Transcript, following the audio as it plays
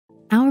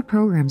Our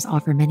programs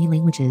offer many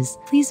languages.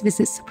 Please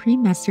visit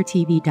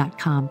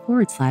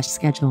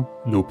suprememastertv.com/schedule.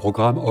 Nos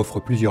programmes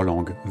offrent plusieurs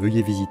langues.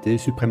 Veuillez visiter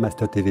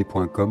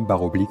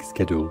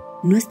suprememastertv.com/schedule.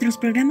 Nuestros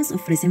programas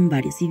ofrecen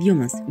varios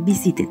idiomas.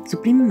 Visite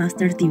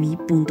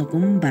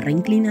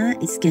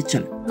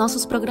suprememastertv.com/schedule.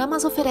 Nossos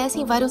programas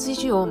oferecem vários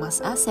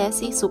idiomas.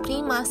 Acesse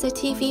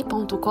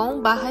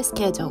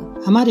suprememastertv.com/schedule.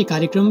 हमारे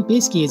कार्यक्रम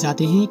पेश किए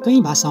जाते हैं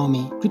कई भाषाओं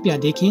में. कृपया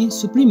देखें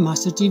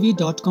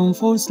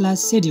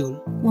suprememastertv.com/schedule.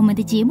 我们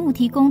的节目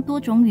提供多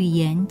种语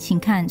言，请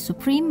看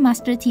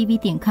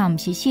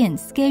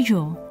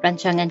suprememastertv.com/schedule.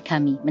 Rancangan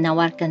kami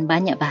menawarkan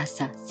banyak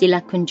bahasa.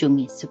 Sila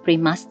kunjungi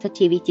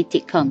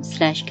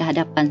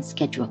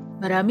suprememastertv.com/kehadapan-schedule.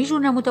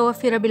 برامجنا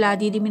متوفرة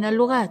بالعديد من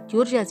اللغات.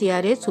 يرجى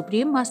زيارة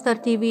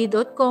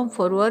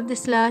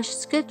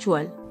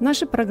suprememastertv.com/schedule.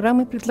 Наши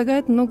программы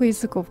предлагают много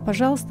языков.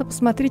 Пожалуйста,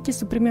 посмотрите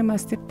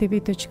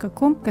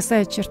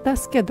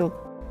suprememastertv.com/schedule.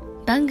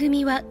 番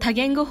組は多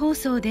言語放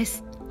送で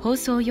す。放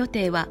送予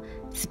定は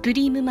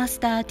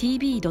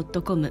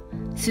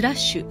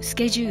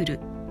suprememastertv.com/schedule.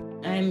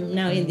 I'm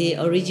now in the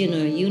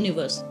original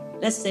universe.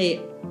 Let's say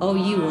all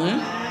you,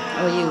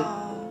 all you.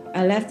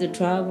 I left the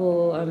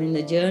travel,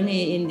 the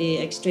journey in the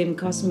extreme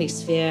cosmic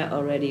sphere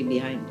already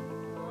behind.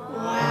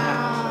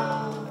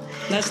 Wow.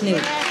 That's new.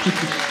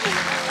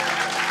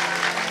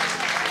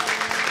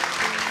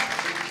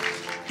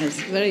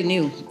 It's very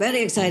new,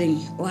 very exciting.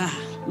 Wow,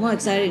 more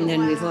exciting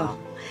than before.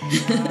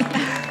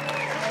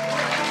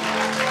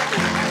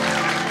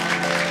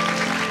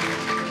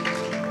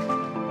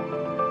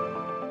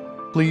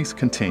 Please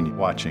continue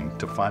watching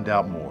to find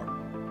out more.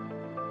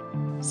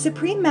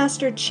 Supreme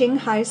Master Ching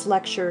Hai's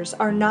lectures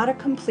are not a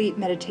complete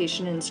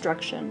meditation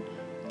instruction.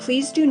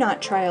 Please do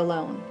not try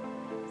alone.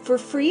 For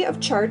free of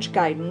charge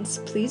guidance,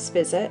 please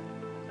visit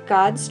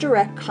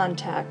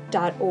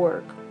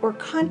godsdirectcontact.org or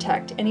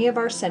contact any of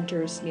our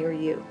centers near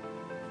you.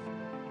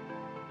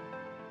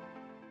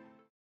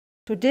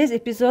 Today's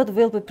episode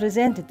will be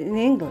presented in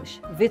English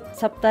with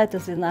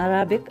subtitles in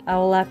Arabic,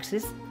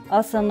 Aulaxis,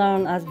 also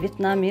known as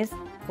Vietnamese,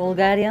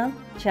 Bulgarian,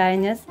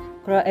 Chinese,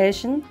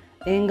 Croatian,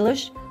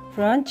 English,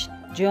 French,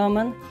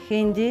 German,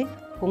 Hindi,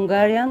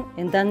 Hungarian,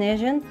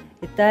 Indonesian,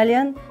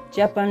 Italian,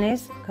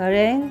 Japanese,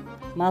 Korean,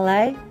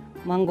 Malay,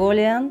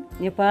 Mongolian,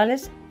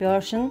 Nepalese,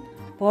 Persian,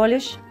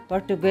 Polish,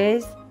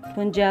 Portuguese,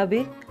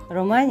 Punjabi,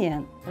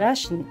 Romanian,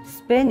 Russian,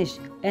 Spanish,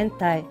 and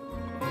Thai.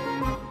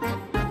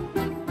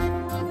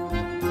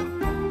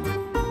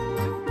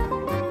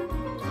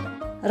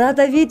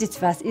 Рада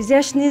видеть вас,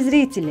 изящные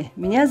зрители.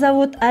 Меня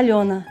зовут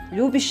Алена.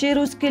 Любящие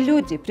русские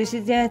люди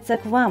присоединяются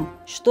к вам,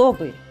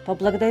 чтобы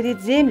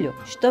поблагодарить землю,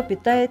 что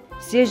питает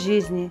все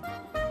жизни.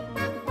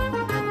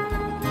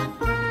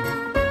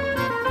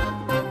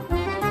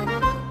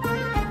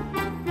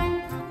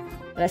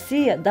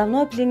 Россия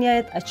давно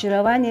пленяет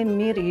очарованием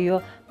мир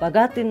ее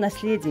богатым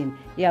наследием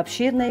и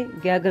обширной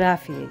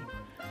географией.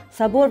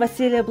 Собор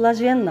Василия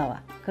Блаженного,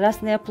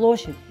 Красная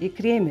площадь и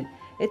Кремль –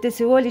 это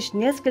всего лишь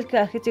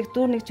несколько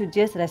архитектурных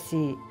чудес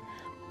России.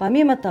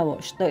 Помимо того,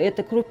 что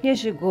это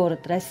крупнейший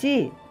город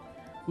России,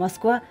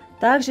 Москва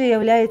также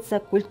является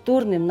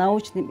культурным,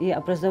 научным и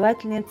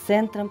образовательным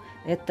центром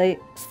этой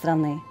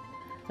страны.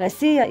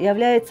 Россия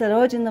является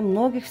родиной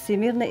многих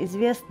всемирно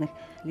известных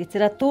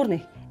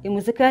литературных и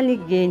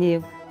музыкальных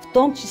гениев, в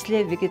том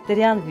числе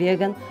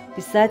вегетариан-веган,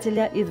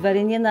 писателя и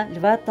дворянина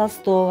Льва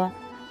Толстого,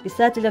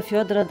 писателя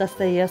Федора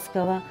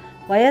Достоевского,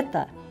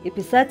 поэта и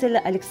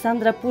писателя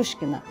Александра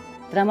Пушкина,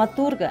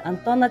 драматурга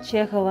Антона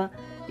Чехова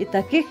и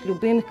таких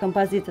любимых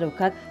композиторов,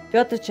 как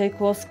Петр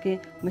Чайковский,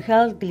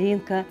 Михаил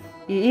Глинка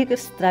и Игорь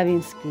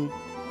Стравинский.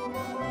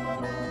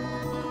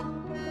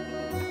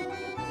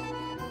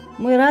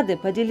 Мы рады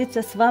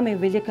поделиться с вами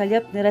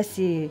великолепной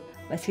Россией,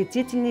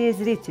 восхитительные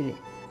зрители.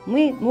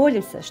 Мы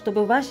молимся,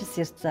 чтобы ваши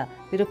сердца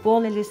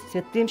переполнились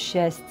святым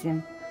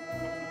счастьем.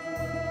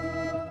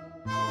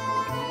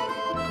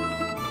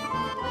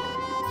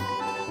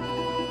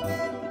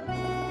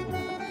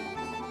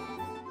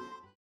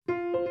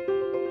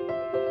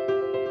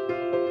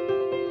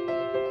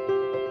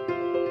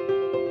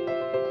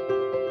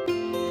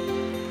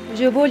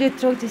 Уже более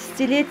 3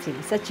 десятилетий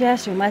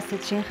высочайший мастер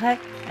Чing Hai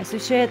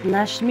освещает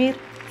наш мир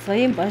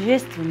своим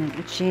божественным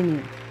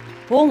учением.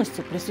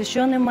 Полностью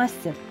просвещенный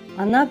мастер,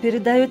 она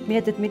передает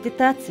метод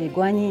медитации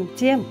гуанин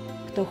тем,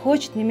 кто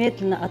хочет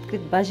немедленно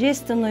открыть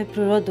божественную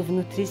природу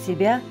внутри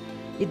себя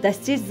и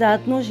достичь за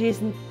одну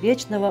жизнь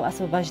вечного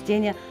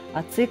освобождения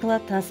от цикла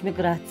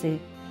трансмиграции.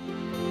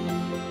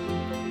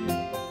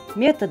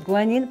 Метод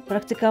гуанин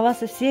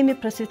практиковался всеми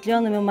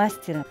просветленными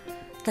мастерами,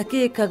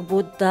 такие как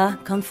Будда,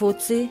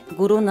 Конфуций,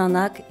 Гуру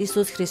Нанак,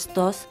 Иисус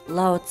Христос,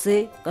 Лао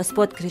Цзи,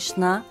 Господь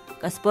Кришна,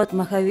 Господь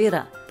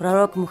Махавира,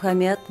 пророк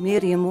Мухаммед,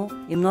 мир ему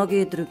и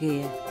многие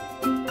другие.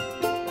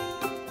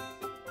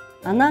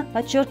 Она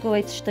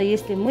подчеркивает, что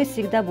если мы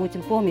всегда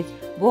будем помнить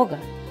Бога,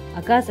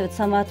 оказывать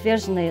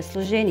самоотверженное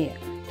служение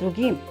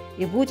другим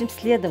и будем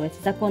следовать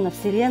законам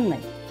Вселенной,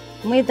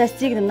 мы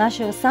достигнем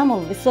нашего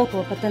самого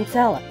высокого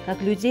потенциала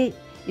как людей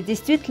и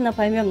действительно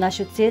поймем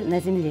нашу цель на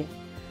Земле.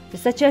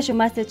 Высочайший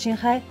мастер Чing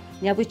Hai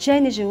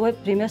необычайный живой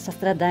пример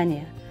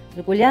сострадания,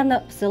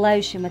 регулярно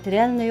посылающий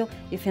материальную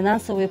и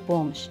финансовую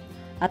помощь,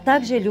 а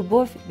также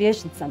любовь к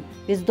беженцам,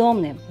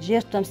 бездомным,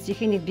 жертвам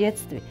стихийных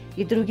бедствий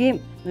и другим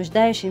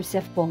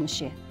нуждающимся в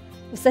помощи.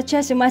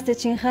 Высочайший мастер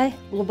Чингхай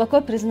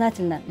глубоко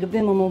признательна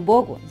любимому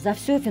Богу за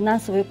всю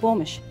финансовую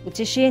помощь,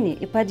 утешение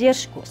и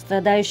поддержку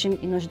страдающим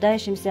и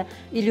нуждающимся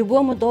и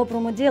любому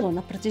доброму делу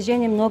на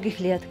протяжении многих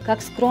лет,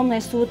 как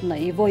скромное судно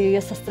его ее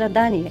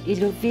сострадания и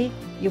любви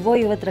его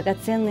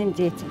драгоценным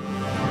детям.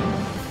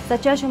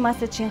 Высочайший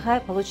мастер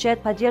Чингхай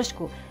получает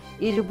поддержку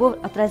и любовь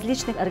от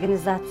различных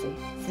организаций,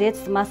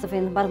 средств массовой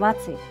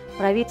информации,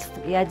 правительств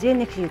и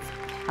отдельных лиц,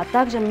 а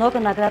также много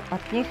наград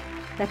от них,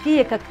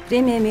 такие как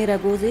премия мира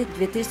Гузы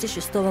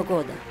 2006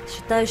 года,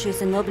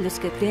 считающаяся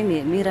Нобелевской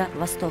премией мира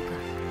Востока,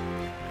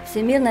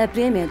 Всемирная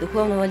премия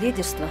духовного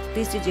лидерства в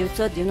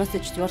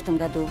 1994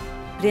 году,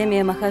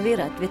 премия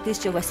Махавира в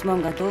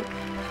 2008 году,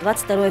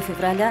 22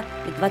 февраля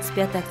и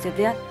 25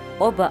 октября,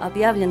 оба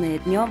объявленные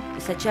днем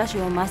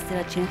высочайшего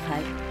мастера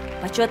Чингхай,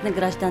 почетный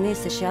гражданин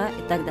США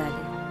и так далее.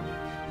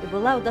 И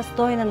была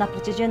удостоена на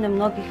протяжении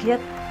многих лет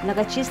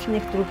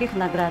многочисленных других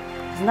наград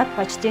в знак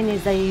почтения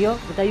за ее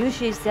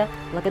выдающиеся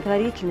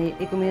благотворительные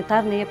и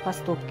гуманитарные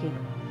поступки.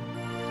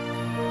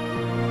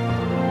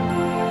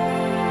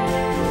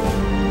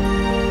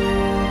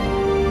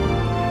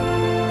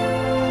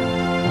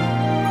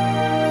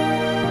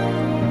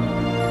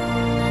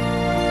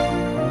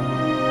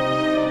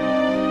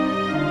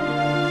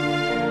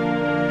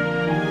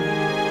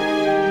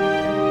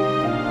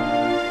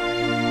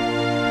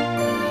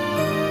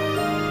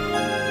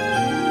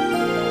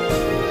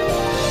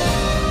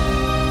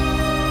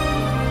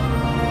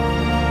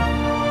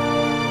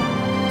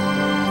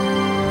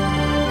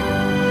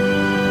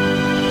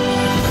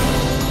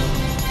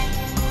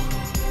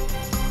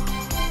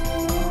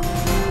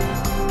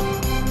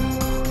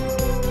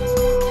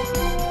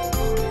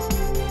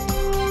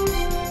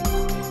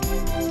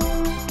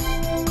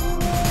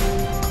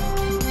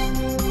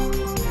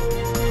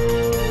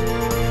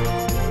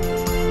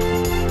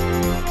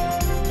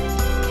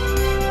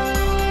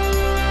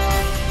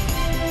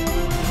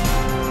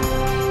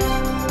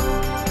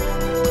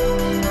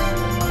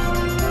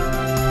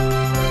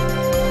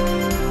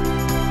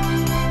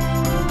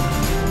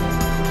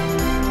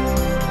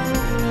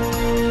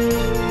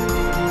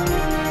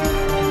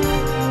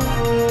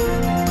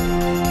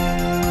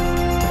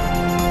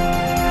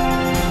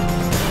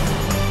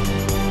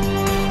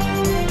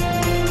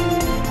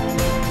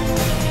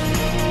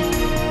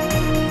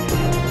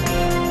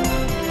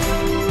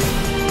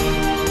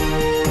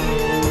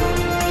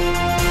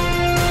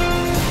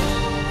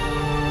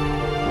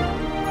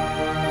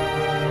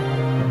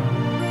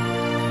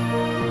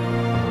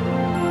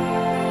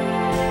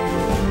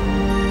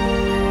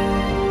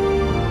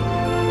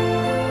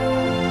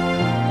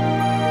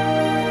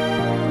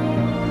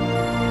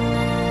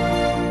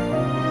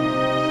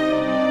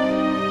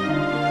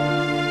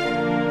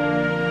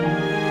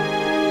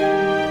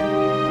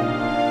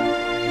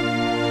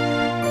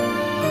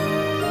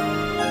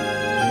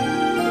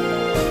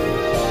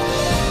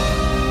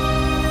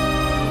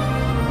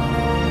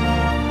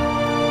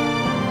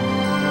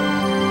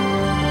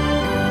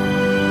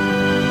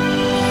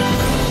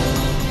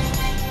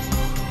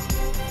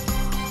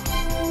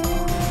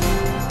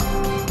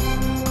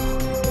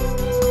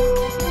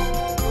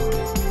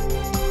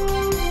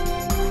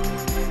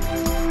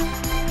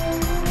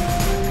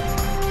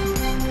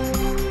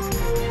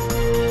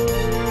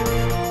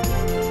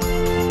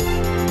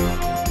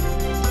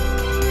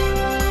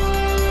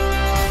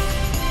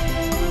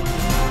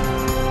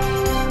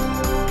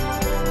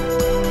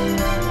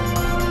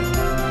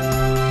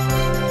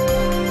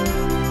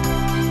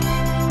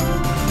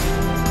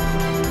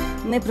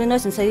 Мы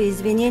приносим свои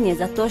извинения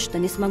за то, что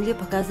не смогли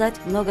показать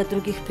много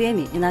других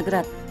премий и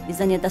наград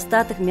из-за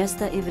недостатка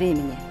места и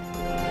времени.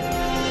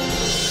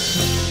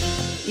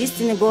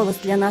 Истинный голос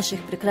для наших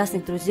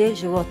прекрасных друзей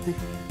животных,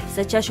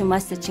 высочайший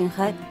мастер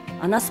Чингхай,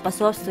 она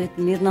способствует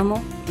мирному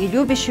и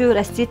любящую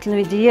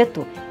растительную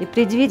диету и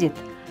предвидит,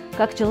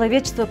 как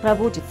человечество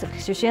пробудится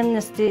к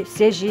священности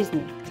всей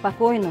жизни, к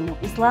спокойному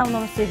и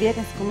славному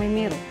веганскому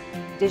миру,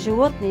 где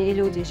животные и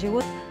люди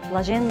живут в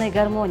блаженной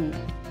гармонии.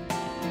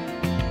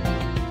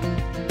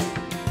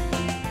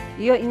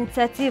 Ее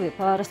инициативы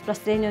по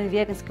распространению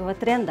веганского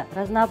тренда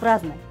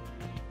разнообразны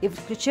и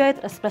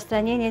включают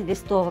распространение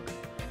листовок,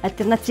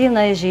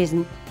 альтернативная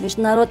жизнь,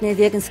 международные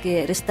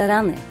веганские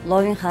рестораны,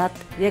 Loving Heart,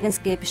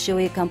 веганские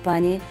пищевые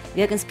компании,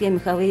 веганские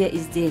меховые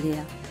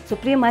изделия,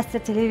 Supreme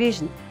Master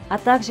Television, а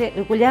также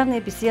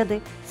регулярные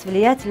беседы с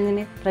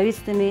влиятельными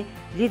правительственными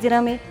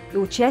лидерами и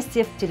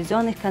участие в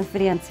телевизионных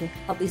конференциях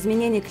об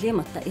изменении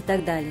климата и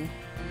так далее.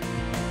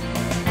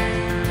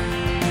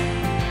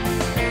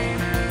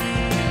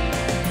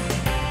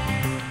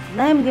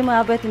 Знаем ли мы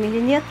об этом или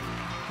нет,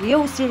 ее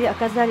усилия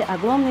оказали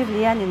огромное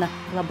влияние на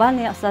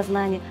глобальное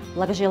осознание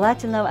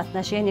благожелательного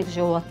отношения к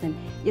животным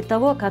и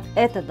того, как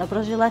этот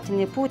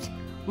доброжелательный путь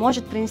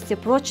может принести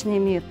прочный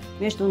мир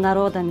между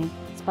народами,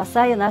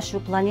 спасая нашу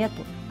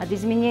планету от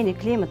изменений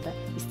климата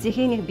и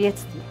стихийных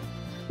бедствий.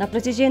 На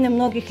протяжении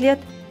многих лет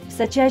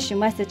высочайший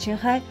мастер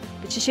Чингхай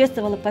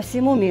путешествовала по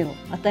всему миру,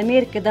 от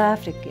Америки до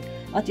Африки,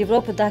 от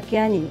Европы до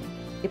Океании,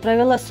 и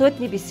провела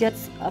сотни бесед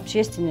с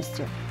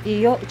общественностью и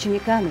ее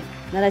учениками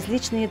на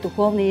различные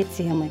духовные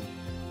темы.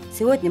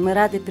 Сегодня мы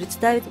рады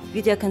представить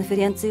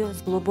видеоконференцию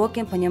с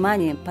глубоким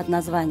пониманием под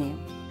названием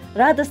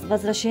 «Радость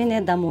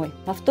возвращения домой.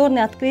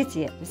 Повторное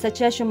открытие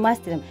высочайшим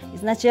мастером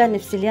изначальной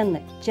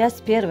Вселенной.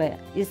 Часть 1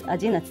 из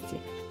 11»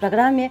 в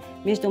программе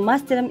 «Между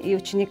мастером и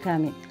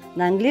учениками»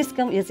 на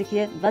английском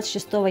языке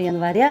 26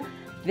 января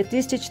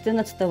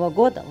 2014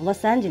 года в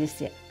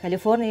Лос-Анджелесе,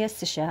 Калифорния,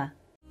 США.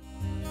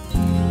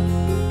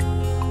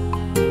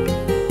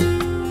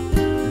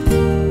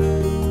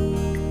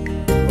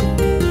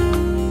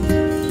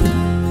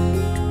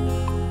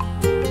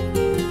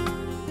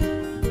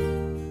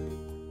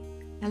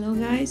 Hello,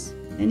 guys.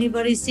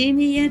 Anybody see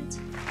me yet?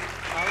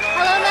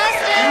 Hello,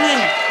 Master.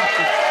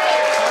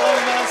 Hello,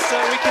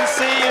 Master. We can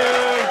see you.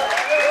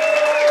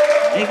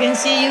 I can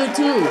see you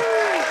too.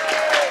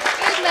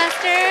 Good,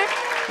 Master.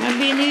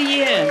 Happy New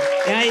Year,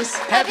 guys.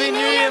 Happy New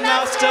Year,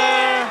 Master.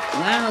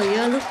 Wow,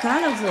 you look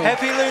colorful.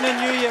 Happy Lunar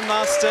New Year,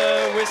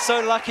 Master. We're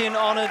so lucky and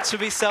honored to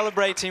be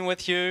celebrating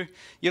with you.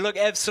 You look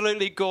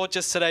absolutely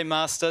gorgeous today,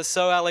 Master.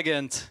 So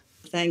elegant.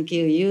 Thank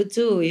you. You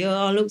too. You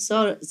all look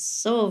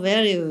so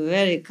very,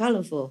 very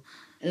colorful.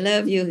 I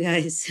love you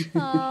guys.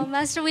 Oh,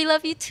 Master, we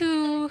love you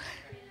too.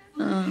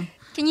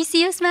 Can you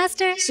see us,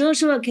 Master?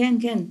 Sure, can.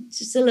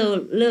 Just a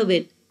little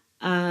bit.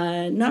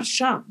 Not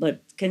sharp,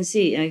 but can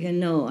see. I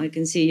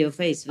can see your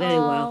face very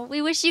well.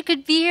 We wish you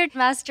could be here,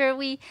 Master.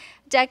 We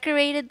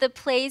decorated the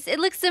place. It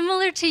looks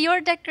similar to your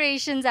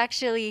decorations,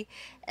 actually.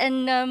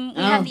 And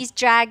we have these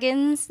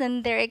dragons,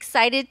 and they're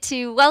excited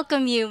to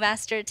welcome you,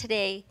 Master,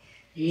 today.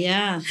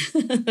 Yeah.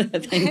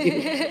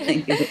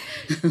 Thank you.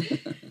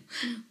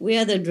 We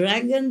are the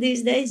dragon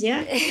these days,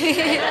 yeah?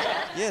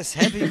 Yes,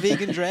 happy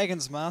vegan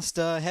dragons,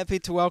 Master. Happy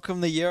to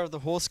welcome the year of the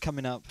horse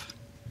coming up.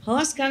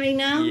 Horse coming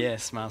now?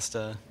 Yes,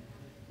 Master.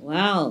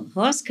 Wow,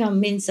 horse come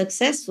means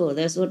successful.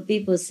 That's what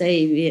people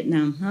say in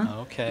Vietnam,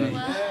 huh? Okay.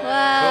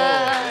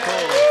 Wow.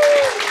 Cool.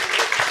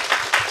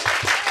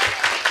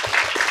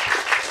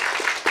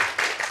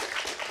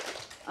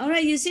 All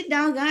right, you sit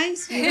down,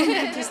 guys. You don't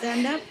have to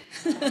stand up.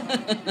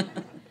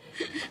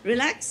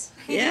 Relax,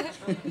 yeah?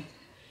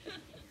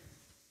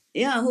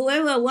 Yeah,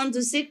 whoever wants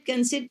to sit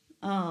can sit.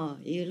 Oh,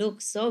 you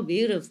look so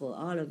beautiful,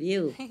 all of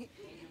you.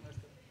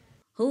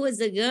 Who is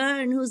the girl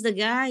and who's the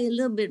guy? A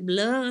little bit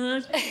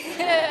blurred.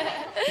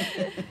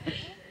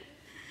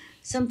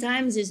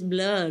 Sometimes it's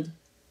blurred.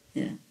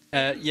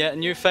 Yeah,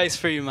 new face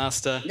for you,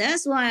 Master.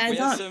 That's why I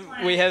thought.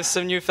 We have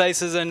some new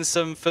faces and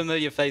some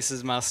familiar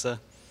faces, Master.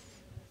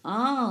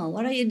 Oh,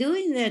 what are you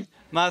doing there?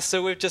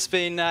 Master, we've just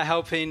been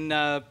helping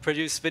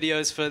produce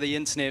videos for the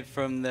internet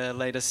from the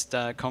latest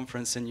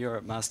conference in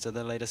Europe, Master,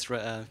 the latest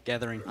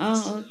gathering.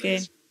 Oh, okay.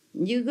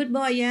 You good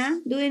boy, yeah?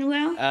 Doing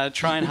well?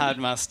 Trying hard,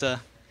 Master.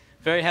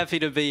 Very happy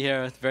to be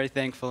here, very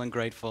thankful and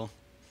grateful.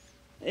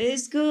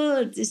 It's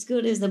good. It's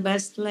good. It's the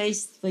best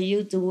place for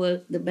you to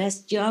work, the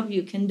best job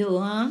you can do,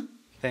 huh?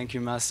 Thank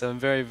you, Master. I'm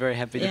very, very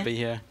happy to be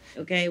here.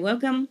 Okay,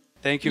 welcome.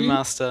 Thank you,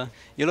 Master.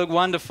 You look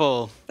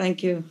wonderful.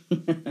 Thank you.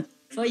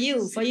 For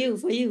you.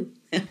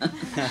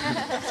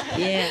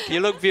 Yeah.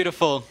 You look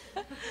beautiful.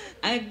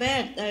 I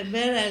bet I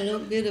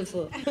look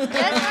beautiful.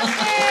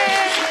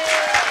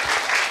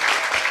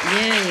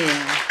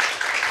 Yeah.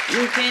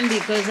 You can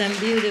because I'm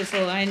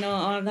beautiful. I know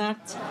all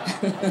that.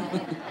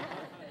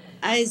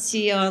 I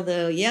see all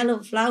the yellow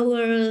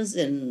flowers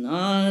and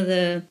all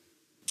the,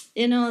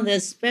 the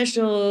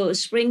special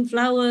spring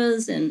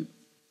flowers and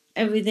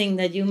everything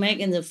that you make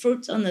and the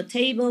fruits on the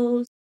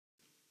table.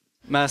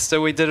 Master,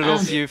 we did it all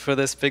for you for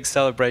this big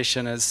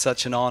celebration. It's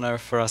such an honor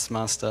for us,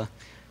 Master,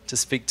 to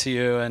speak to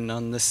you and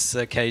on this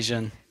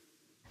occasion.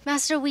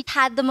 Master, we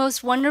had the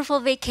most wonderful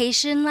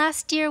vacation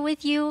last year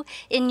with you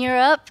in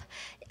Europe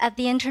at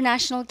the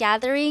international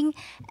gathering.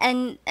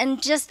 And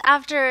just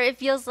after, it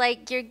feels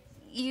like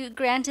you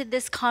granted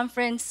this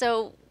conference,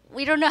 so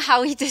we don't know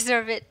how we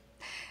deserve it.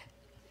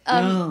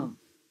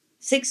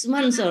 6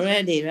 months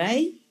already,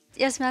 right?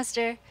 Yes,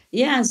 Master.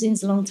 Yeah,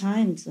 since a long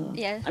time. So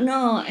yeah.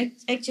 No,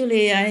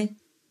 actually, I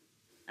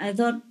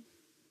thought,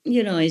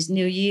 it's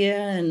New Year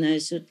and I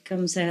should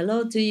come say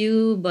hello to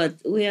you. But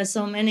we have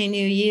so many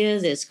New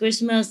Years. There's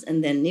Christmas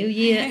and then New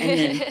Year and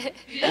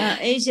then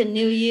Asian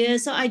New Year.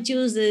 So I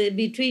choose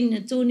between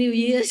the 2 New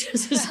Years to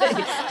say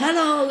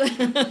hello,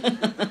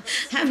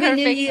 Happy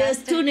New Year's,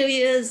 Master. 2 New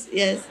Years.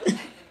 Yes.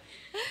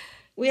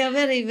 We are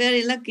very,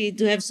 very lucky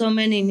to have so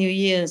many New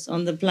Years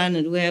on the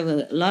planet. We have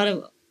a lot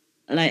of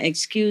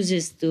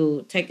excuses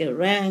to take a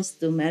rest,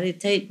 to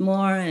meditate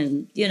more,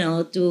 and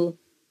to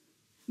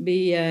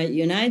be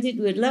united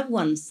with loved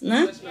ones.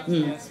 No?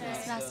 Yes,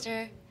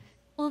 Master.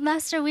 Well,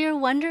 Master, we were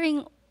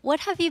wondering,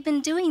 what have you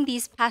been doing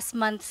these past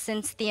months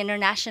since the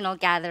international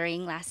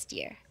gathering last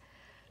year?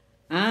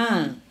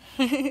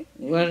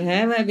 What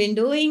have I been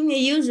doing? The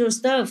usual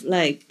stuff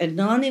like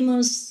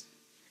anonymous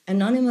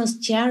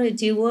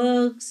charity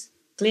works,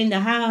 clean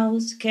the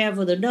house, care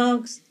for the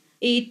dogs,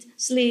 eat,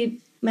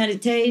 sleep,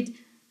 meditate,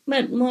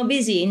 but more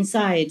busy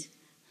inside.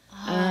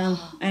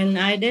 And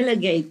I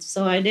delegate.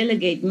 So I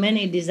delegate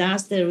many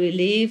disaster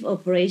relief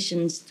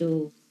operations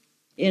to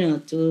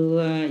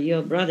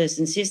your brothers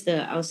and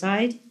sisters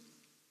outside.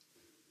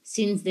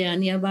 Since they are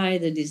nearby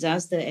the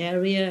disaster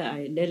area,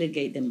 I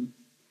delegate them.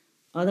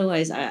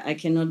 Otherwise, I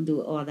cannot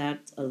do all that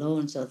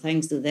alone. So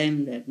thanks to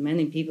them that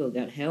many people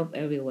got help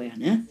everywhere.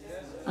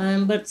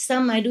 But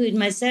some I do it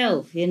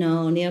myself,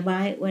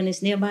 nearby. When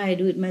it's nearby, I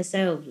do it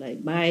myself,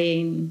 like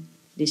buying,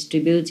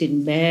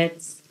 distributing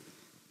beds,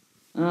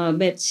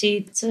 bed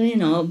sheets,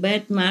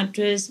 bed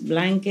mattress,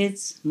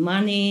 blankets,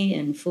 money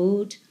and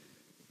food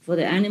for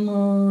the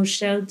animal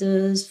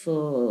shelters,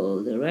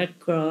 for the Red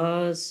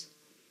Cross,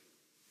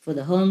 for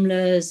the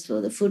homeless,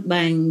 for the food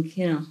bank,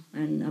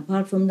 And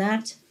apart from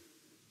that,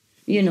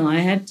 I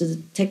had to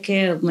take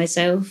care of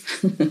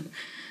myself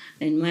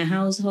and my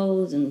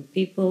household and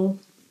people.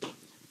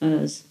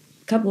 A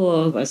couple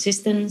of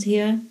assistants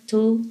here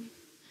too.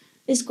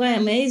 It's quite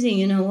amazing,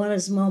 what a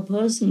small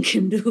person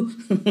can do.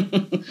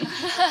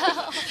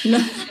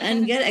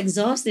 And get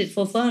exhausted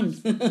for fun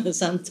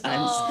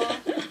sometimes.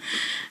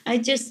 I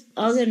just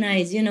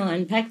organize,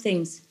 and pack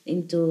things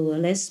into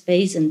less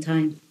space and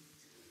time.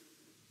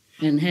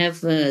 And have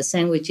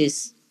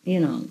sandwiches,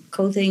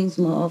 cook things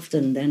more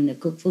often than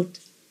cook food.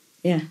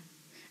 Yeah.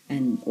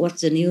 And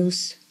watch the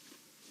news,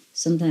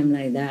 sometime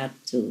like that,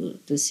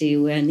 to see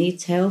where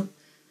needs help.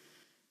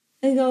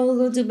 I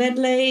go to bed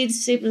late,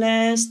 sleep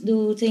less,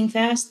 do things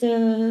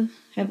faster,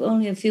 have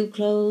only a few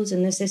clothes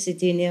and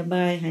necessity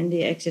nearby,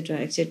 handy,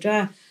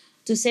 etc.,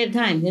 to save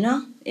time,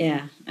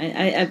 Yeah,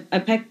 I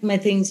pack my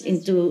things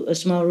into a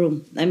small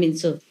room.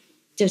 So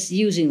just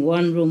using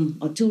one room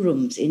or two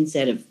rooms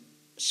instead of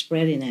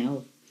spreading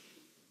out.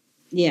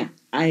 Yeah,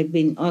 I've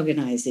been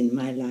organized in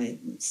my life,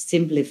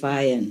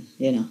 simplify and,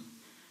 and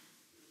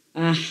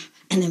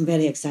I'm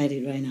very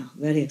excited right now,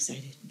 very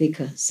excited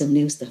because some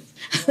new stuff.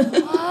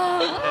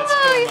 That's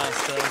cool,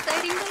 Master.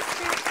 Exciting,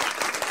 Master.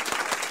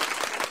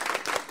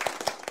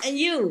 And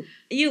you,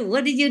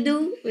 what did you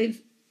do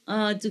with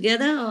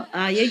together?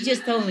 You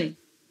just told me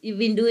you've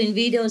been doing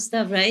video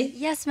stuff, right?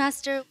 Yes,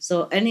 Master.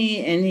 So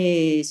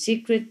any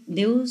secret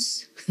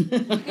news?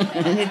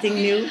 Anything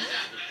new?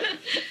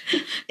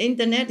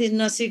 Internet is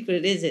not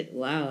secret, is it?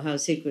 Wow, how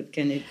secret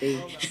can it be?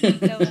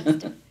 No,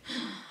 Master.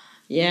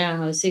 Yeah,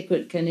 how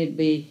secret can it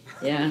be?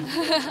 Yeah.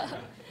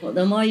 Well,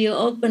 the more you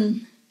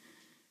open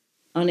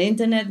on the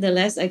internet, the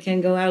less I can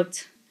go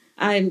out.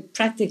 I'm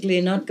practically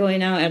not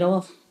going out at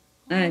all.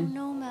 I'm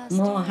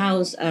more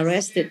house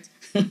arrested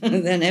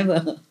than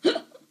ever.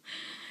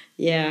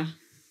 Yeah.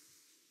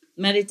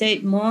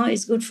 Meditate more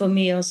is good for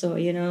me also,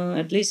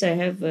 At least I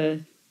have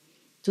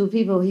 2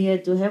 people here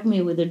to help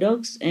me with the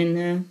dogs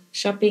and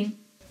shopping.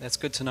 That's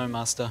good to know,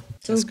 Master.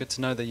 It's good to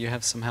know that you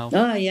have some help.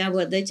 Oh, yeah,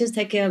 but they just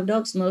take care of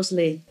dogs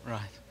mostly.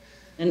 Right.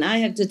 And I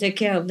have to take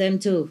care of them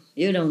too.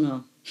 You don't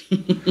know.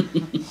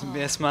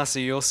 Yes, Master,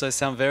 you also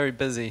sound very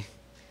busy.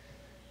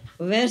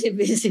 Very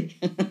busy.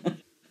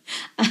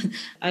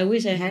 I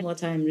wish I had more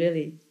time,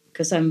 really,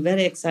 because I'm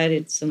very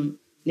excited, some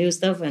new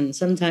stuff, and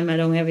sometimes I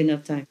don't have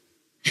enough time.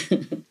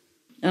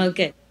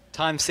 Okay.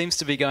 Time seems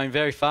to be going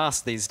very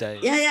fast these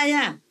days.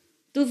 Yeah.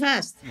 Too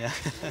fast. Yeah.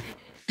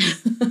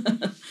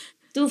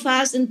 Too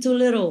fast and too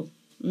little.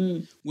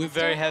 We're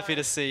very happy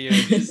to see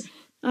you.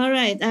 All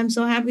right, I'm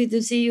so happy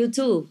to see you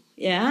too.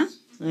 Yeah?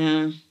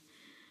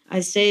 I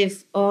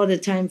save all the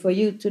time for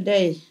you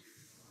today.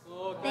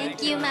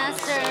 Thank you,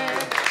 Master.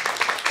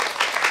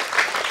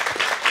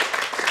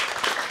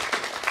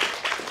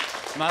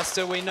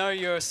 Master, we know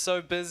you're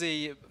so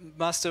busy.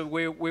 Master,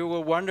 we were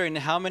wondering,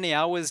 how many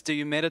hours do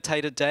you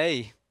meditate a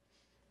day?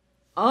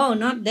 Oh,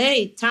 not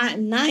day,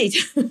 time, night.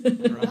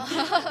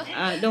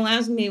 Don't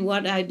ask me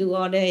what I do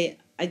all day.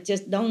 I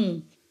just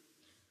don't.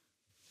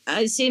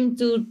 I seem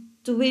to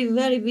be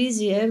very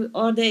busy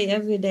all day,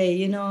 every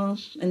day,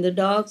 And the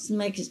dogs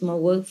make it more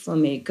work for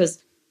me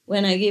because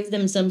when I give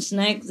them some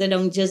snacks, they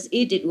don't just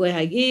eat it where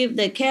I give.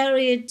 They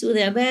carry it to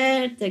their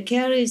bed. They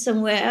carry it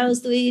somewhere else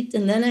to eat.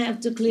 And then I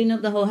have to clean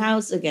up the whole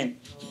house again.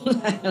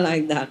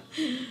 Like that.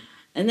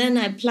 And then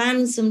I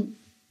plant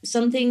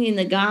something in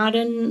the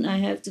garden. I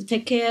have to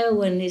take care.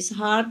 When it's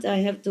hot, I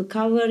have to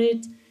cover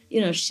it,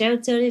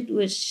 shelter it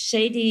with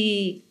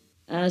shady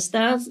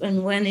stuff.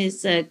 And when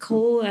it's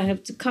cold, I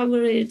have to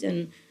cover it.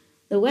 And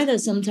the weather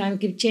sometimes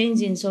keeps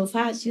changing so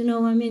fast. You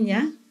know what I mean,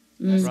 yeah?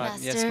 Yes, right.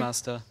 Yes,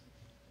 Master.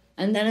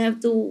 And then I have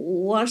to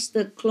wash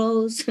the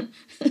clothes,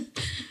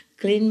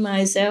 clean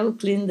myself,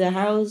 clean the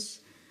house.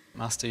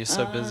 Master, you're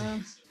so busy.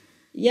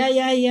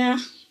 Yeah.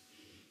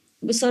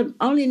 So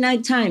only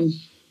nighttime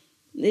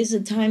is a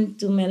time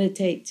to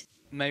meditate.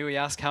 May we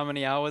ask how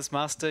many hours,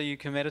 Master, you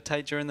can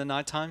meditate during the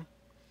nighttime?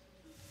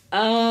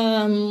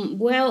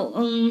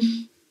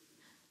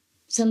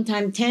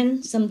 Sometimes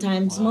 10,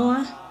 sometimes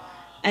more,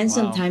 and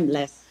sometimes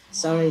less.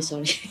 Sorry. It's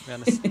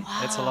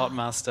a lot,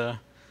 Master.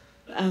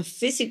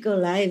 Physical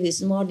life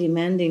is more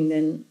demanding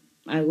than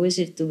I wish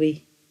it to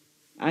be.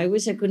 I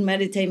wish I could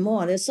meditate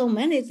more. There's so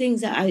many things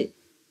that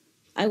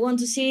I want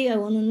to see, I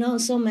want to know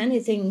so many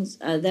things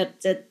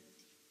that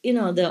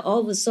the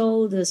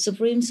oversoul, the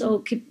supreme soul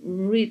keep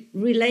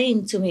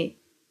relaying to me.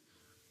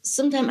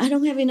 Sometimes I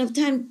don't have enough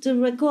time to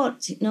record,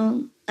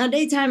 At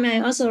daytime, I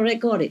also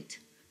record it.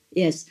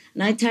 Yes,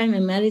 nighttime I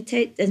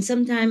meditate, and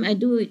sometimes I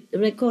do it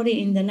recording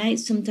in the night,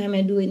 sometimes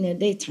I do it in the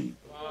daytime.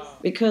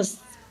 Because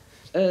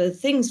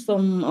things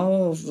from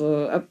all of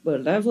upper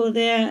level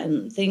there,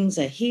 and things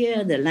I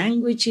hear, the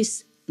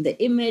languages, the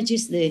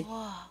images, the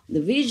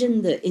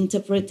vision, the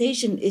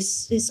interpretation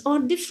is all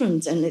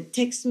different, and it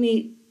takes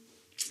me,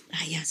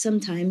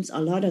 sometimes a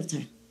lot of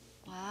time.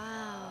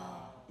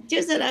 Wow.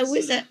 Just that I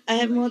wish that I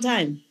have more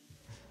time.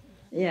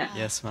 Yeah.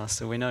 Yes,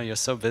 Master, we know you're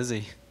so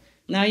busy.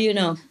 Now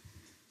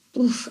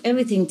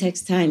everything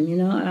takes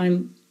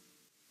time,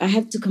 I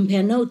have to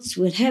compare notes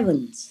with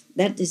heavens.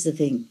 That is the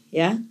thing,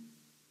 yeah?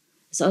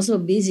 It's also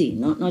busy,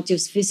 not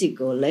just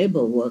physical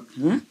labor work,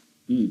 huh?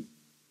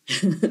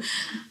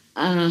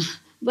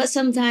 But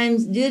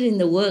sometimes during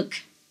the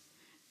work,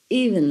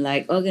 even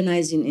like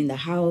organizing in the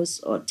house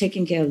or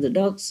taking care of the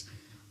dogs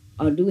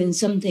or doing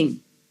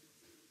something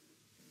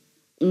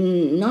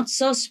not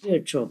so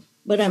spiritual,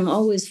 but I'm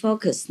always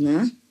focused,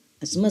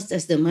 as much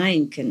as the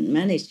mind can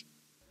manage.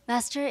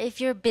 Master,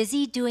 if you're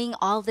busy doing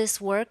all this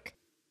work,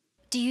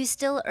 do you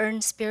still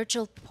earn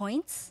spiritual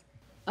points?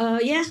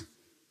 Yeah.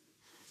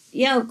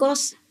 Yeah, of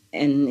course.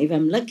 And if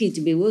I'm lucky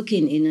to be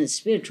working in a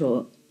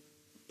spiritual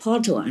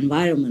portal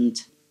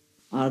environment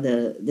or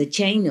the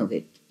chain of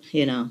it,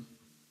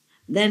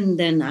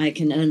 then I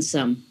can earn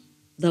some,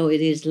 though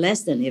it is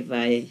less than if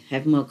I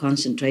have more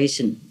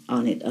concentration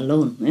on it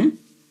alone.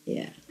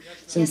 Yeah.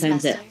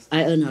 Sometimes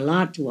I earn a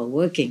lot while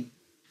working.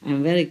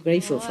 I'm very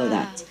grateful for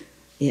that.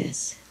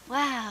 Yes.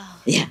 Wow.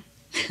 Yeah.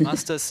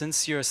 Master,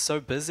 since you're so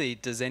busy,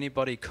 does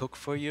anybody cook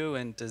for you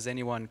and does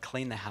anyone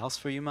clean the house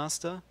for you,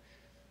 Master?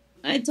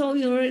 I told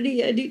you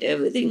already, I did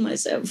everything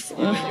myself.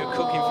 You're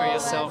cooking for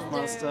yourself,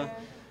 Master.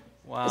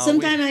 Wow.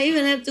 Sometimes I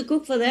even have to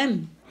cook for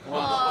them.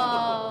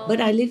 Wow. But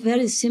I live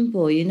very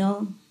simple,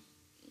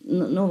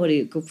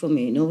 Nobody cook for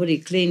me, nobody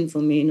clean for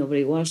me,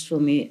 nobody wash for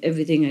me.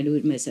 Everything I do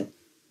it myself.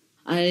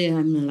 I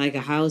am like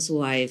a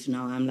housewife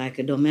now. I'm like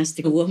a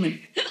domestic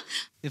woman.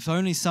 If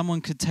only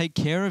someone could take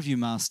care of you,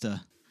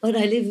 Master. But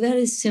I live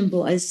very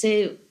simple. I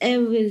save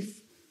every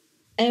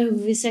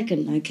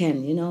second I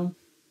can,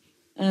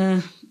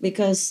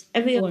 because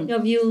every one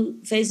of you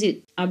face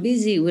it are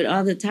busy with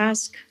other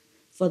tasks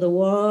for the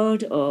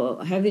world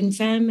or having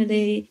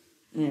family,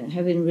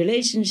 having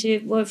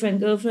relationship, boyfriend,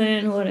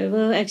 girlfriend,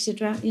 whatever,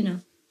 etc.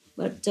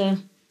 But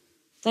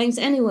thanks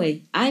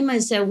anyway. I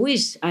myself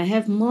wish I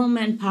have more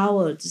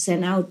manpower to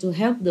send out to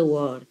help the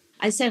world.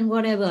 I sent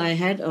whatever I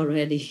had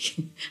already.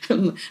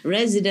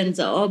 Residents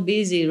are all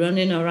busy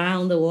running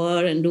around the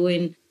world and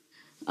doing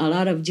a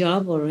lot of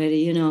job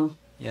already,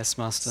 Yes,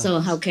 Master. So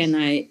how can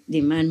I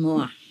demand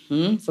more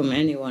from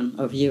any one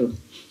of you?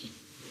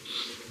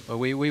 Well,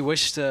 we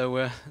wish there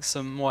were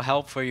some more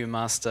help for you,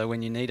 Master,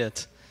 when you need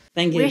it.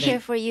 Thank you. We're here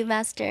for you,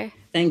 Master.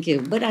 Thank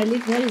you. But I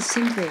live very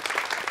simple.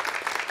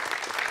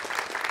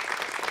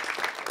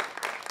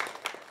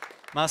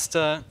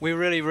 Master, we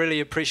really, really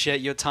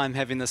appreciate your time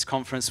having this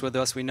conference with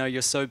us. We know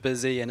you're so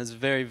busy and it's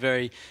very,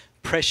 very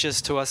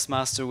precious to us,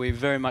 Master. We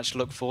very much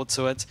look forward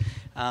to it.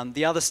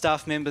 The other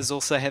staff members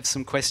also have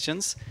some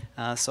questions,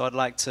 so I'd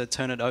like to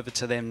turn it over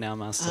to them now,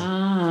 Master.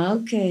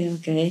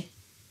 Okay.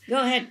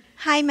 Go ahead.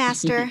 Hi,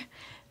 Master.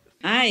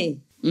 Hi.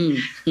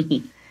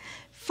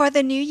 For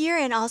the new year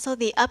and also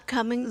the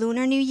upcoming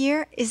Lunar New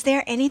Year, is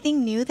there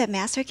anything new that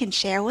Master can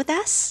share with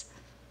us?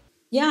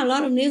 Yeah, a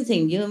lot of new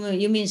things.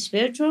 You mean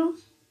spiritual?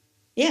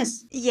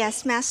 Yes.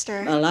 Yes,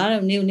 Master. A lot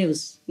of new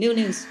news. New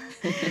news.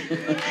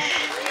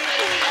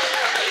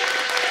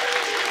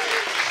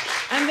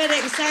 I'm very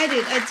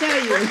excited, I tell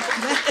you.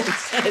 Very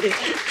excited.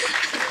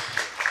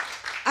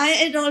 I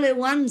ate only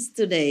once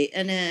today,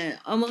 and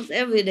almost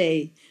every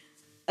day.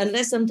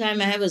 Unless sometimes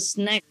I have a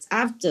snack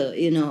after,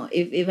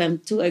 if I'm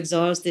too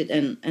exhausted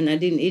and I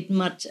didn't eat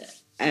much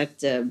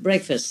at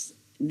breakfast,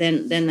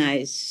 then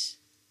I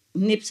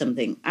nip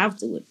something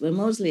afterward, but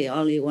mostly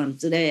only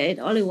once. Today I ate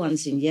only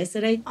once in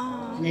yesterday,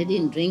 and I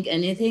didn't drink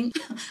anything.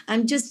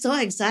 I'm just so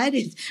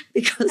excited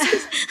because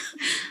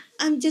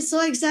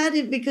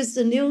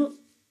the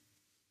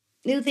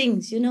new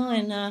things,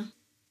 and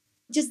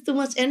just too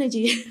much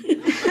energy.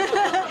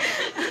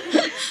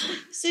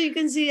 So you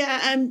can see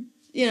I'm,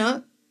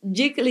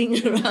 jiggling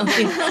around.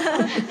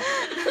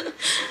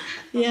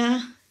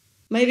 Yeah.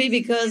 Maybe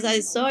because I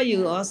saw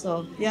you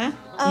also, yeah?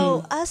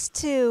 Oh, us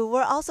too.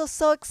 We're also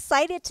so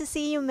excited to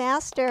see you,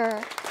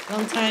 Master.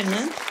 Long time,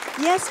 huh?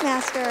 Yes,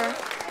 Master.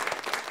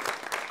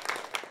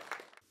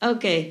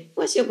 Okay,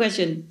 what's your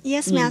question?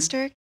 Yes,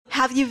 Master.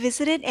 Have you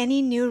visited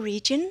any new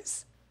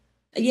regions?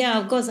 Yeah,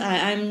 of course.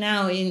 I'm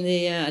now in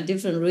the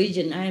different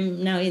region.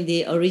 I'm now in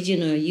the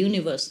original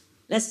universe.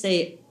 Let's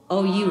say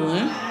OU,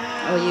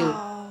 huh? OU.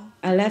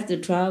 I left the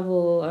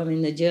travel,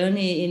 the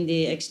journey in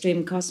the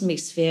extreme cosmic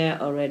sphere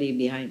already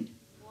behind.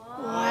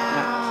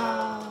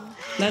 Wow.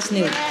 That's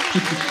new.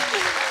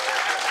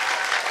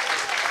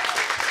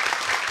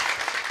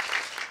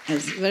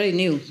 It's very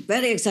new,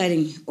 very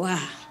exciting. Wow,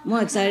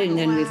 more exciting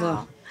than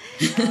before.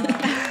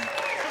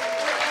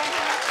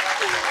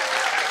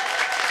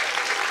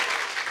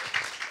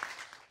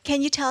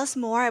 Can you tell us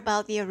more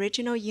about the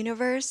original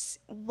universe?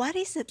 What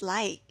is it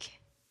like?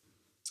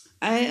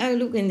 I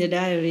look in the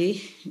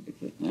diary.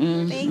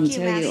 Thank you,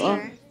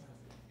 Master.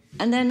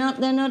 And they're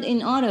not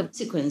in order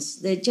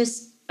sequence. I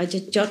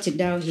just jot it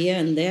down here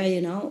and there, you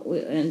know.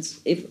 And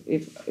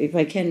if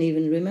I can't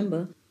even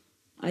remember,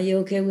 are you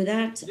okay with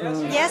that?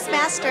 Yes,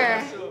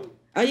 Master.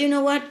 You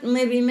know what?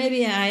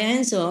 Maybe I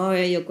answer all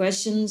your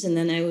questions, and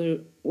then I will,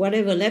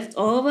 whatever left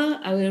over,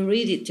 I will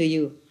read it to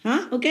you.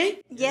 Huh?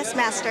 Okay? Yes,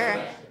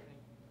 Master.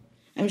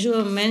 I'm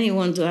sure many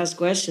want to ask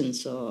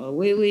questions, so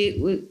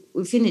we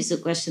finish the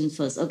questions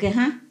first. Okay,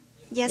 huh?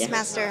 Yes,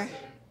 Master.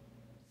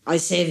 I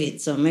save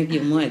it, so make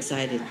you more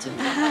excited too.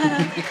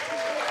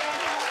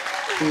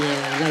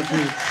 Yeah, like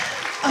me.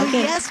 Oh,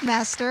 Okay. yes,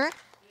 Master.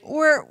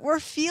 We're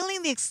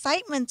feeling the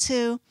excitement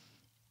too.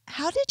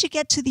 How did you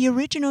get to the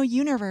original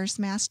universe,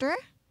 Master?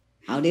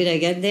 How did I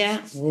get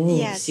there? Oh,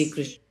 Yes.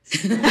 secret.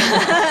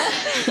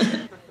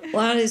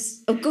 Well,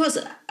 of course,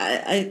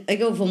 I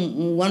go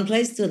from one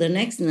place to the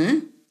next,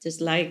 no? Just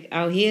like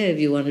out here, if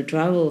you want to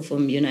travel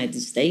from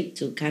United States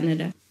to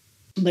Canada.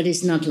 But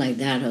it's not like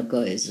that, of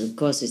course. Of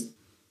course,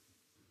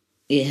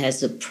 it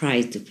has a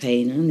price to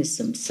pay, no? There's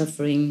some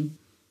suffering,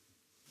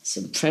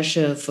 some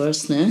pressure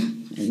first, no?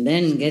 And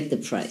then get the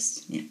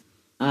price. Yeah.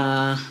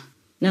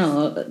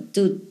 Now,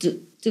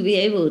 to be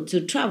able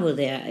to travel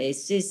there,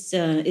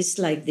 it's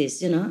like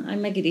this, you know. I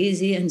make it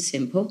easy and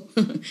simple.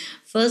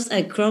 First,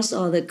 I cross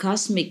all the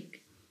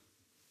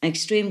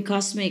extreme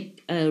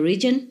cosmic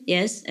region,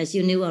 yes, as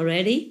you knew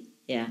already,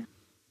 yeah.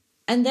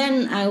 And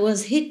then I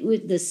was hit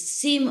with the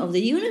seam of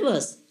the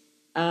universe.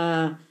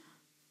 I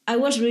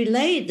was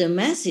relayed the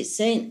message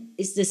saying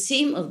it's the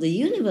seam of the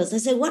universe. I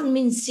said, what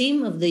means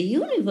seam of the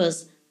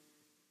universe?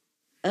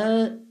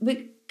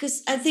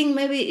 Because I think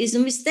maybe it's a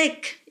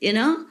mistake, you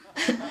know?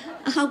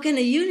 How can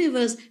a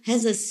universe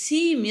has a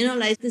seam, you know,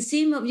 like the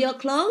seam of your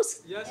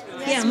clothes? Yes,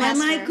 Yeah, my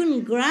mind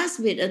couldn't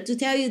grasp it, to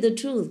tell you the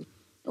truth.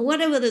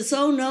 Whatever the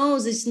soul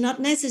knows, it's not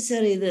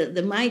necessary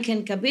the mind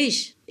can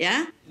capiche,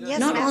 yeah? Yes,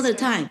 Not all the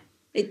Master. time.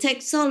 It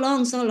takes so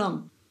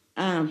long.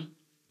 And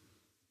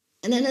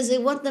then I say,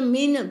 what the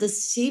meaning of the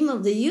seam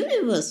of the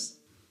universe?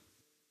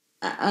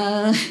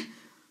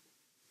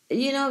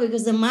 You know,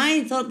 because the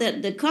mind thought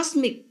that the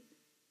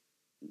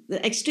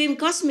extreme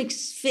cosmic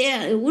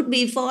sphere, it would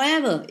be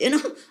forever, you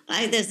know?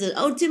 Like there's the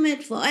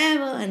ultimate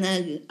forever, and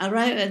then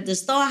arrive at the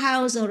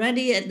storehouse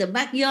already, at the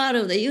backyard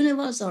of the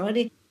universe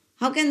already.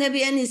 How can there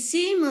be any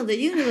seam of the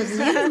universe?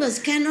 The universe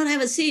cannot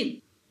have a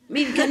seam. I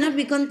mean, it cannot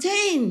be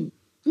contained.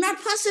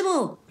 Not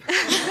possible.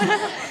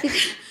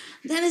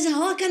 Then I said,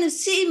 what kind of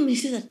seam?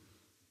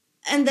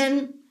 And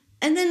then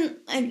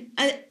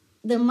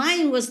the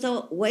mind was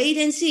told, wait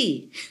and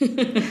see.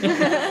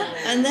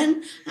 And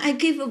then I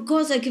keep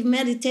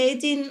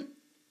meditating,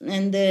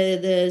 and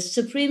the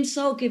Supreme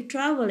Soul keep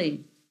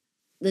traveling.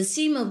 The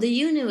seam of the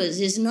universe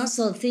is not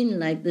so thin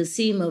like the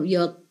seam of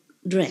your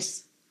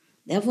dress.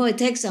 Therefore, it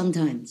takes some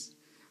time.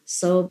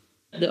 So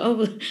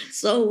the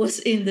soul was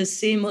in the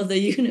seam of the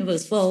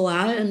universe for a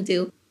while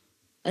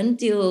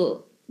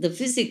until the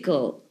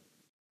physical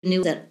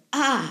knew that,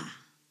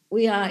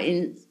 we are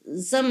in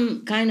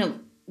some kind of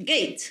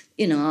gate.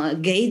 You know, a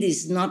gate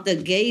is not a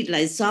gate,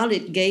 like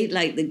solid gate,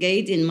 like the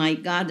gate in my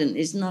garden.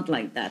 It's not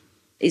like that.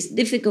 It's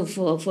difficult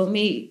for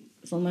me,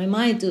 for my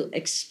mind to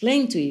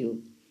explain to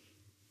you,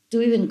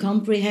 to even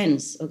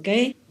comprehend,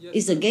 okay? Yes.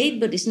 It's a gate,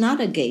 but it's not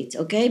a gate,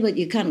 okay? But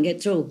you can't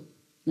get through.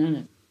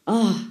 No.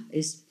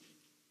 It's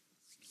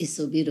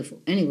so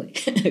beautiful. Anyway,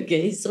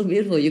 okay, it's so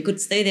beautiful. You could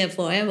stay there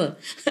forever,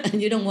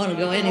 and you don't want to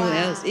go anywhere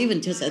else,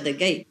 even just at the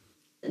gate.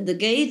 The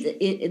gate,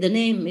 the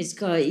name is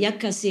called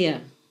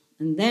Yakasia.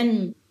 And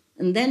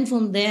then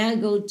from there,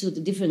 go to the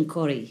different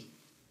kori.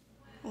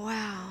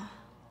 Wow.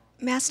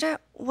 Master,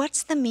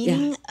 what's the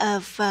meaning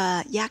of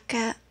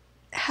Yaka?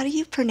 How do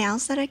you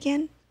pronounce that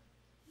again?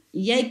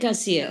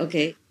 Yakasia,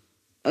 okay.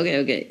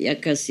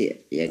 Yakasia.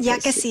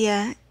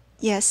 Yakasia,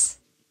 yes.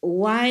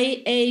 Yaykar.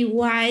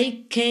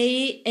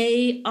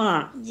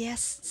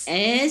 Yes.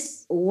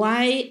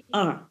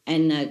 SYR.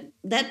 And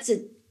that's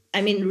it.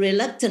 I mean,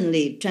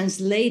 reluctantly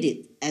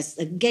translated as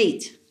a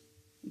gate.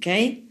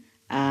 Okay?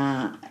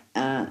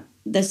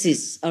 That's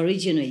his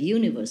original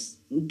universe,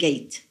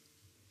 gate.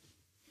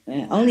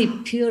 Only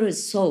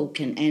purest soul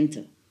can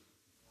enter,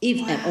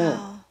 if at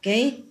all.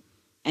 Okay?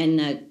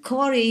 And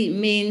Kori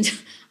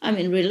means,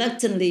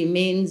 reluctantly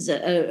means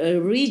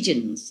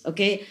regions,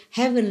 okay?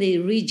 Heavenly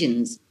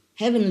regions,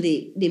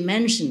 heavenly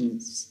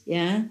dimensions,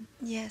 yeah?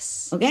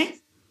 Yes. Okay?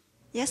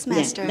 Yes,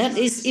 Master. Yeah, that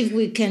is if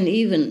we can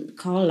even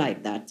call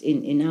like that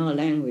in our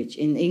language,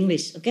 in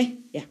English, okay?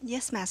 Yeah.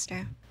 Yes,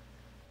 Master.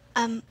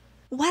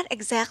 What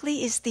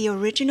exactly is the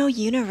original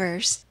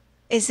universe?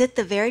 Is it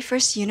the very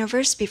first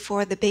universe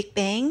before the Big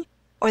Bang,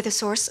 or the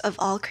source of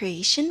all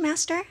creation,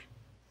 Master?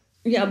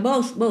 Yeah,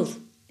 both.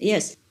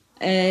 Yes.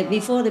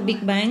 Before the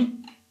Big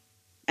Bang,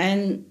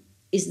 and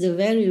is the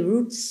very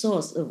root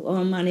source of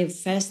all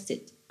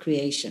manifested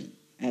creation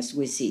as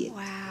we see it.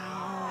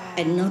 Wow.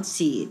 And not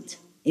see it.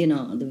 You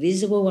know, the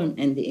visible one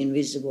and the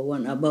invisible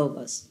one above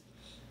us.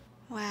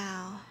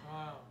 Wow.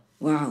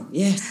 Wow,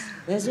 yes.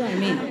 That's what I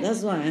mean.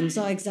 That's why I'm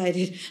so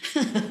excited.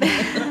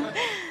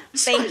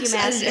 Thank you,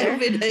 Master.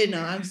 Every day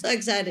now, I'm so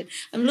excited.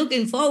 I'm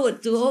looking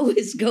forward to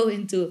always go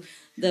into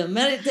the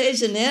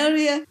meditation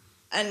area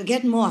and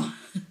get more.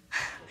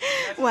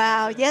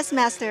 Wow. Yes,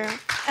 Master.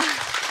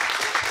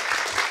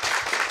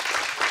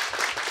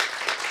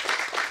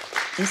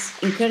 It's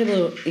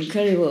incredible,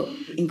 incredible,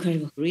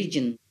 incredible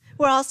region.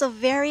 We're also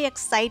very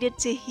excited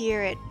to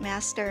hear it,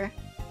 Master.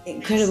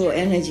 Incredible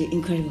energy,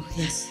 incredible,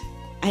 yes.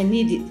 I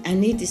need it. I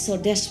need it so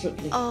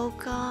desperately. Oh,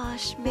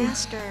 gosh,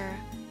 Master.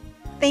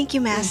 Thank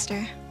you,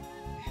 Master.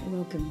 You're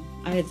welcome.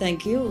 I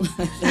thank you.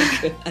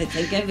 I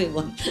thank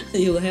everyone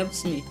who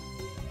helps me.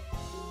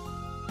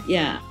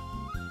 Yeah.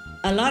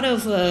 A lot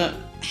of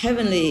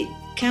heavenly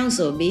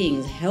council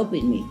beings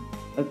helping me,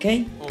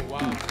 okay? Oh,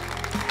 wow.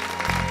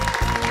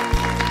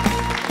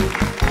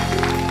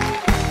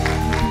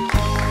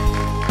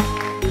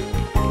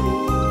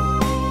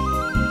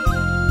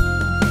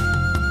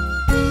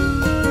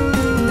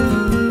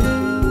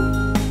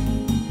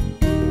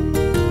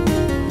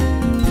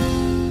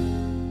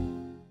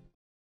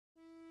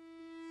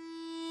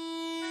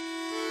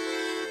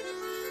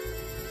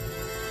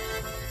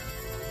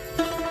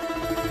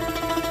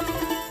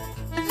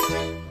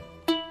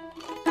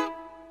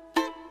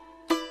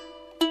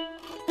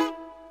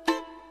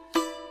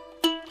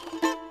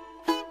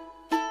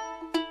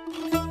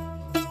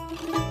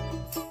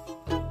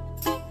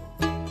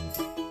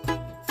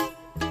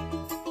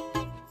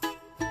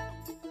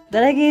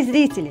 Дорогие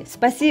зрители,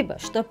 спасибо,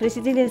 что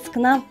присоединились к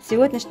нам в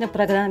сегодняшней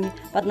программе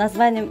под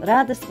названием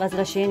 «Радость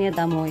возвращения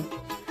домой».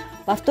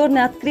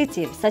 Повторное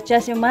открытие в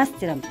сочетании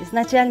мастером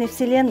изначальной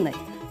Вселенной,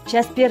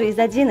 часть 1 из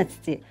 11,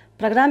 в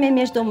программе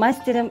между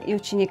мастером и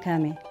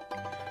учениками.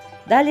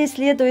 Далее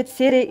следует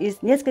серия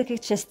из нескольких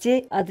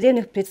частей о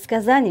древних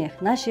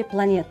предсказаниях нашей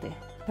планеты.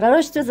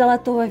 Пророчество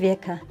Золотого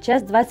века,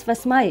 часть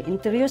 28,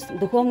 интервью с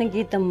духовным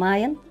гидом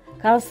Майен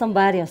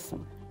DirectSMvideos,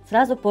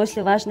 сразу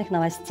после важных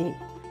новостей.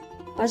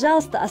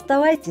 Пожалуйста,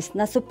 оставайтесь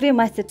на Supreme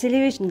Master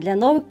Television для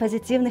новых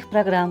позитивных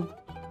программ.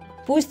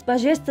 Пусть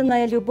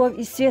божественная любовь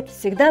и свет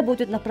всегда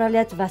будут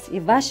направлять вас и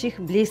ваших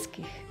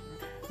близких.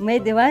 May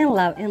divine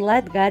love and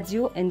light guide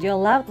you and your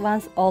loved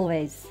ones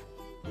always.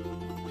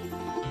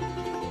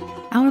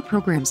 Our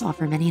programs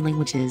offer many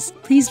languages.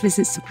 Please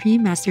visit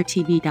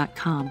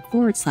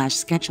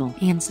suprememastertv.com/schedule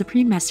and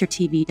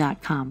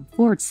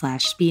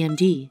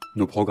suprememastertv.com/BMD.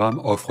 Nos programmes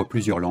offrent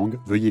plusieurs langues.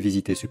 Veuillez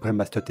visiter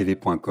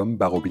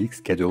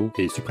suprememastertv.com/schedule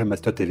et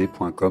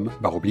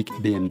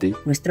suprememastertv.com/BMD.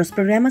 Nuestros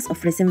programas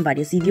ofrecen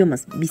varios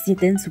idiomas.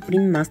 Visiten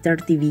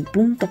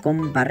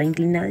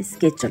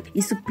suprememastertv.com/schedule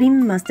y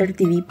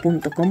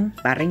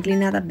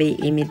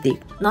suprememastertv.com/BMD.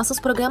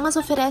 Nossos programas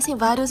oferecem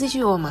vários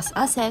idiomas.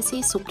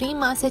 Acesse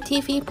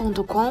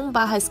suprememastertv.com/schedule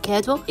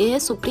e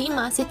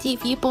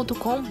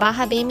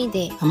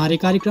suprememastertv.com/BMD. हमारे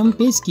कार्यक्रम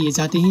पेश किए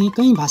जाते हैं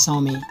कई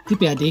भाषाओं में।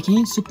 कृपया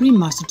देखें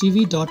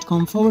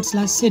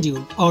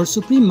suprememastertv.com/schedule और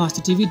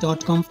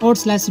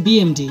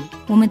suprememastertv.com/BMD。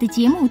我们的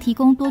节目提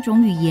供多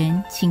种语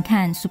言，请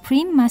看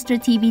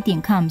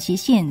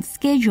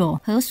suprememastertv.com/schedule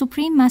和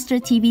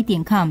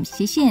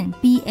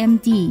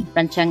suprememastertv.com/BMD。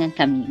 Rancangan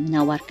kami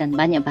menawarkan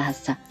banyak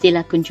bahasa.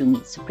 Sila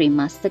kunjungi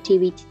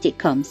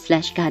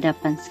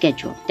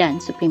suprememastertv.com/kehadapan-schedule dan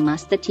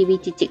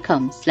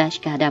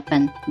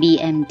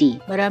suprememastertv.com/kehadapan-BMD.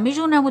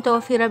 برامجنا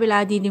متوفرة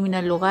بالعديد من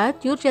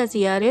اللغات. يرجى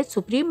زيارة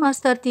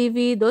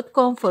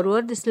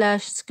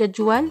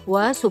suprememastertv.com/schedule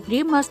و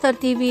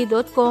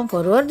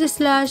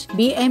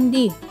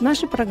suprememastertv.com/BMD.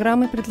 Наши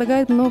программы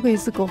предлагают много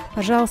языков.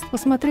 Пожалуйста,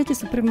 посмотрите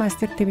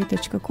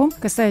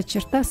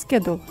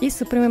suprememastertv.com/schedule и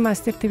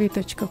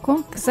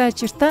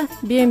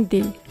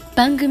suprememastertv.com/BMD。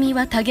 番組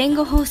は多言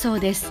語放送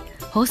です。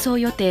放送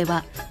予定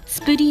は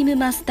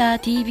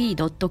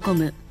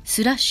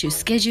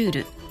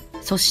suprememastertv.com/schedule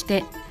そし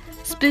て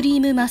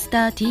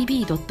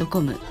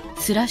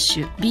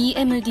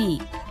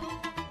suprememastertv.com/BMD